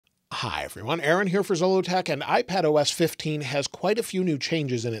Hi everyone, Aaron here for Zollotech, and iPadOS 15 has quite a few new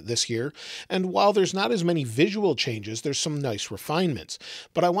changes in it this year, and while there's not as many visual changes, there's some nice refinements.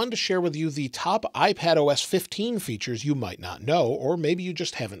 But I wanted to share with you the top iPadOS 15 features you might not know, or maybe you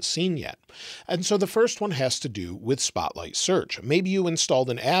just haven't seen yet. And so the first one has to do with Spotlight Search. Maybe you installed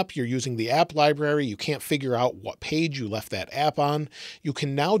an app, you're using the app library, you can't figure out what page you left that app on. You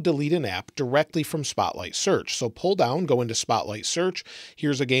can now delete an app directly from Spotlight Search. So pull down, go into Spotlight Search.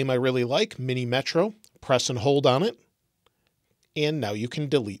 Here's a game I really like, Mini Metro. Press and hold on it, and now you can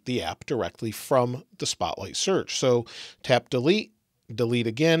delete the app directly from the Spotlight Search. So tap delete, delete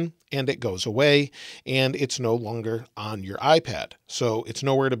again, and it goes away, and it's no longer on your iPad. So it's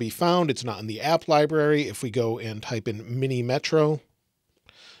nowhere to be found. It's not in the app library. If we go and type in Mini Metro,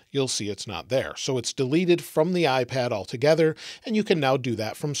 you'll see it's not there. So it's deleted from the iPad altogether, and you can now do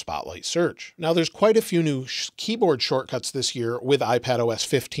that from Spotlight Search. Now there's quite a few new keyboard shortcuts this year with iPadOS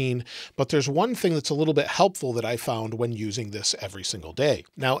 15, but there's one thing that's a little bit helpful that I found when using this every single day.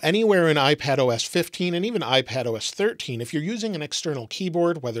 Now anywhere in iPadOS 15 and even iPadOS 13, if you're using an external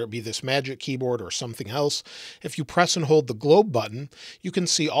keyboard, whether it be this Magic Keyboard or something else, if you press and hold the globe button, you can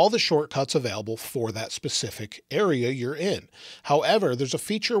see all the shortcuts available for that specific area you're in. However, there's a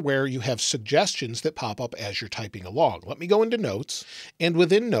feature where you have suggestions that pop up as you're typing along. Let me go into Notes, and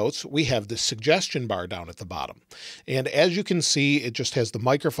within Notes, we have this suggestion bar down at the bottom. And as you can see, it just has the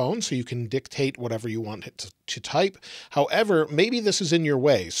microphone, so you can dictate whatever you want it to type. However, maybe this is in your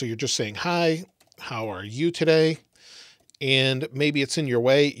way. So you're just saying, "Hi, how are you today?" And maybe it's in your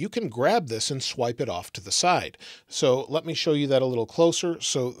way. You can grab this and swipe it off to the side. So let me show you that a little closer.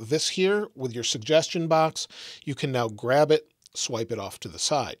 So this here with your suggestion box, you can now grab it, swipe it off to the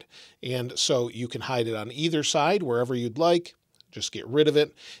side. And so you can hide it on either side, wherever you'd like. Just get rid of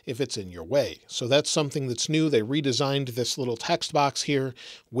it if it's in your way. So that's something that's new. They redesigned this little text box here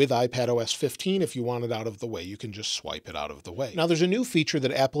with iPadOS 15. If you want it out of the way, you can just swipe it out of the way. Now there's a new feature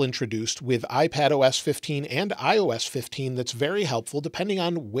that Apple introduced with iPadOS 15 and iOS 15 that's very helpful depending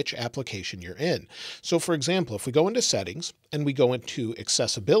on which application you're in. So for example, if we go into Settings and we go into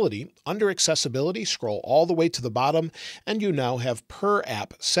Accessibility, under Accessibility, scroll all the way to the bottom, and you now have Per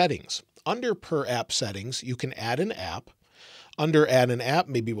App Settings. Under Per App Settings, you can add an app. Under Add an App,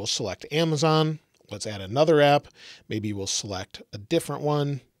 maybe we'll select Amazon. Let's add another app. Maybe we'll select a different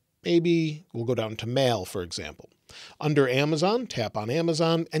one. Maybe we'll go down to Mail, for example. Under Amazon, tap on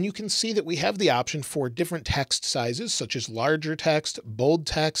Amazon, and you can see that we have the option for different text sizes, such as larger text, bold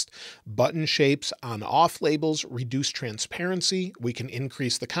text, button shapes, on-off labels, reduce transparency. We can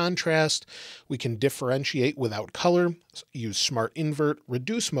increase the contrast. We can differentiate without color, use smart invert,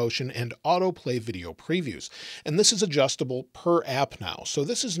 reduce motion, and autoplay video previews. And this is adjustable per app now. So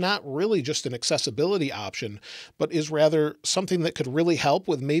this is not really just an accessibility option, but is rather something that could really help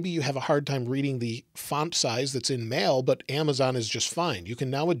with maybe you have a hard time reading the font size that's in Mail, but Amazon is just fine. You can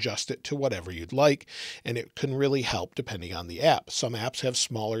now adjust it to whatever you'd like, and it can really help depending on the app. Some apps have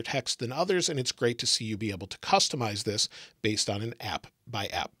smaller text than others, and it's great to see you be able to customize this based on an app by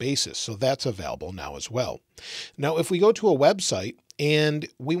app basis. So that's available now as well. Now, if we go to a website and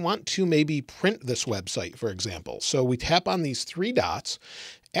we want to maybe print this website, for example, so we tap on these three dots.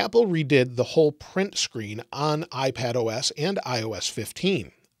 Apple redid the whole print screen on iPadOS and iOS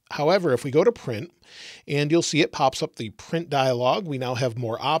 15. However, if we go to print, and you'll see it pops up the print dialog, we now have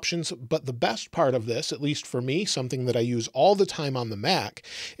more options. But the best part of this, at least for me, something that I use all the time on the Mac,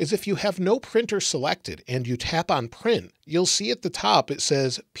 is if you have no printer selected and you tap on print, you'll see at the top it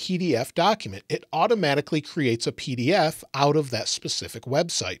says PDF document. It automatically creates a PDF out of that specific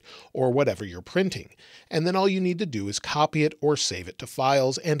website or whatever you're printing. And then all you need to do is copy it or save it to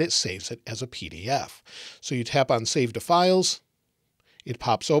files, and it saves it as a PDF. So you tap on Save to Files. It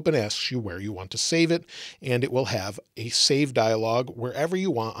pops open, asks you where you want to save it, and it will have a save dialog wherever you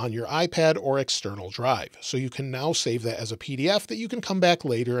want on your iPad or external drive. So you can now save that as a PDF that you can come back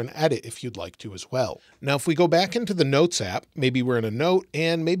later and edit if you'd like to as well. Now, if we go back into the Notes app, maybe we're in a note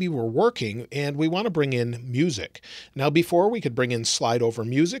and maybe we're working and we want to bring in music. Now, before we could bring in slide over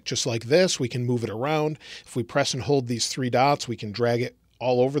music just like this, we can move it around. If we press and hold these three dots, we can drag it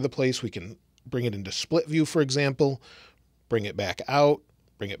all over the place. We can bring it into split view, for example. Bring it back out,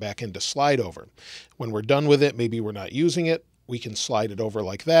 bring it back into slide over. When we're done with it, maybe we're not using it, we can slide it over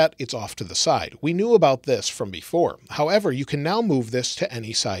like that. It's off to the side. We knew about this from before. However, you can now move this to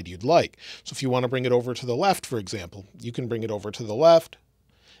any side you'd like. So if you want to bring it over to the left, for example, you can bring it over to the left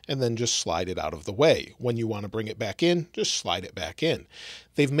and then just slide it out of the way. When you want to bring it back in, just slide it back in.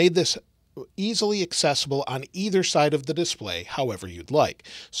 They've made this easily accessible on either side of the display, however you'd like.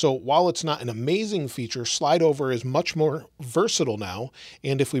 So while it's not an amazing feature, slide over is much more versatile now.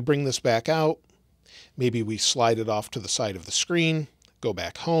 And if we bring this back out, maybe we slide it off to the side of the screen, go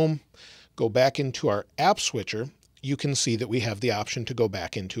back home, go back into our app switcher, you can see that we have the option to go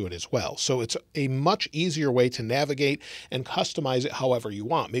back into it as well. So it's a much easier way to navigate and customize it however you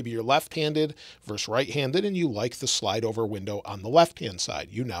want. Maybe you're left-handed versus right-handed and you like the slide over window on the left-hand side.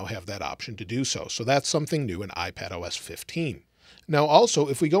 You now have that option to do so. So that's something new in iPadOS 15. Now also,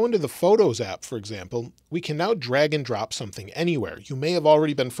 if we go into the Photos app, for example, we can now drag and drop something anywhere. You may have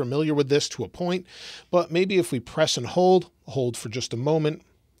already been familiar with this to a point, but maybe if we press and hold for just a moment,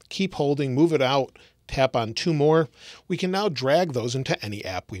 keep holding, move it out, tap on 2 more, we can now drag those into any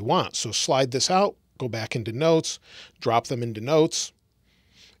app we want. So slide this out, go back into Notes, drop them into Notes.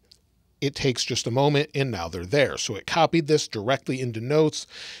 It takes just a moment and now they're there. So it copied this directly into Notes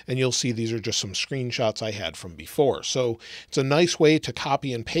and you'll see these are just some screenshots I had from before. So it's a nice way to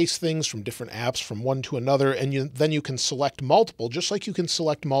copy and paste things from different apps from one to another. And then you can select multiple, just like you can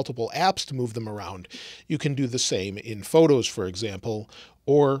select multiple apps to move them around. You can do the same in Photos, for example,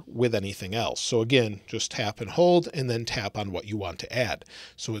 or with anything else. So again, just tap and hold and then tap on what you want to add.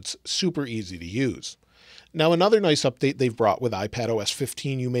 So it's super easy to use. Now, another nice update they've brought with iPadOS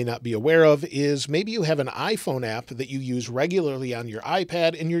 15 you may not be aware of is maybe you have an iPhone app that you use regularly on your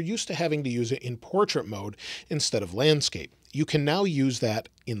iPad and you're used to having to use it in portrait mode instead of landscape. You can now use that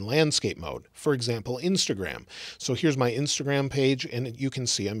in landscape mode. For example, Instagram. So here's my Instagram page and you can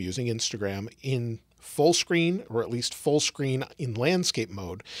see I'm using Instagram in full screen, or at least full screen in landscape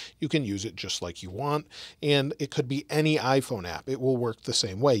mode. You can use it just like you want, and it could be any iPhone app. It will work the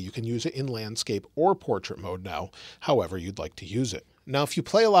same way. You can use it in landscape or portrait mode now, however you'd like to use it. Now, if you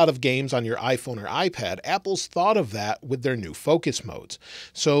play a lot of games on your iPhone or iPad, Apple's thought of that with their new focus modes.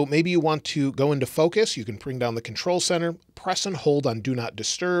 So maybe you want to go into focus, you can bring down the control center, press and hold on Do Not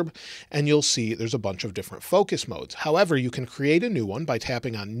Disturb, and you'll see there's a bunch of different focus modes. However, you can create a new one by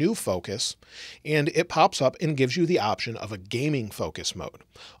tapping on New Focus, and it pops up and gives you the option of a gaming focus mode.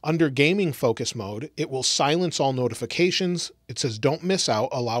 Under gaming focus mode, it will silence all notifications. It says don't miss out,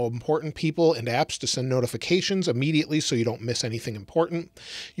 allow important people and apps to send notifications immediately so you don't miss anything important.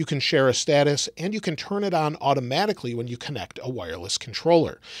 You can share a status and you can turn it on automatically when you connect a wireless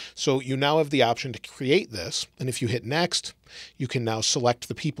controller. So you now have the option to create this, and if you hit next, you can now select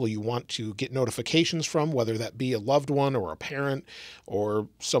the people you want to get notifications from, whether that be a loved one or a parent or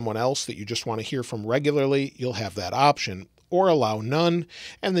someone else that you just want to hear from regularly. You'll have that option, or allow none,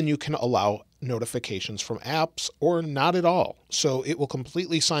 and then you can allow notifications from apps or not at all. So it will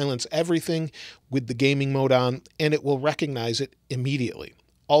completely silence everything with the gaming mode on, and it will recognize it immediately.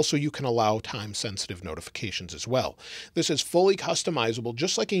 Also, you can allow time-sensitive notifications as well. This is fully customizable,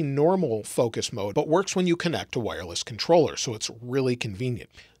 just like a normal focus mode, but works when you connect a wireless controller, so it's really convenient.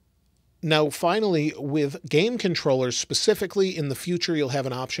 Now, finally, with game controllers, specifically in the future, you'll have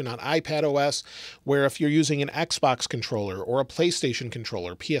an option on iPadOS where if you're using an Xbox controller or a PlayStation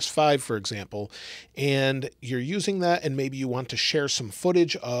controller, PS5, for example, and you're using that and maybe you want to share some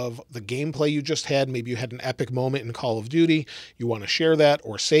footage of the gameplay you just had, maybe you had an epic moment in Call of Duty, you want to share that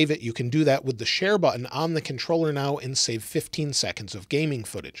or save it, you can do that with the share button on the controller now and save 15 seconds of gaming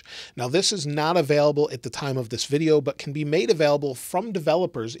footage. Now, this is not available at the time of this video, but can be made available from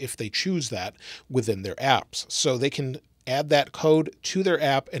developers if they choose that within their apps. So they can add that code to their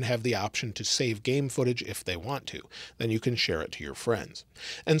app and have the option to save game footage if they want to. Then you can share it to your friends.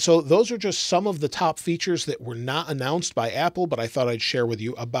 And so those are just some of the top features that were not announced by Apple, but I thought I'd share with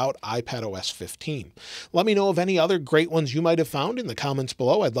you about iPadOS 15. Let me know of any other great ones you might have found in the comments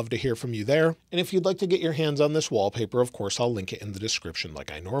below. I'd love to hear from you there. And if you'd like to get your hands on this wallpaper, of course, I'll link it in the description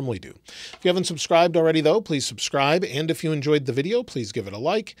like I normally do. If you haven't subscribed already, though, please subscribe. And if you enjoyed the video, please give it a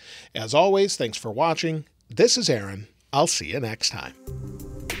like. As always, thanks for watching. This is Aaron. I'll see you next time.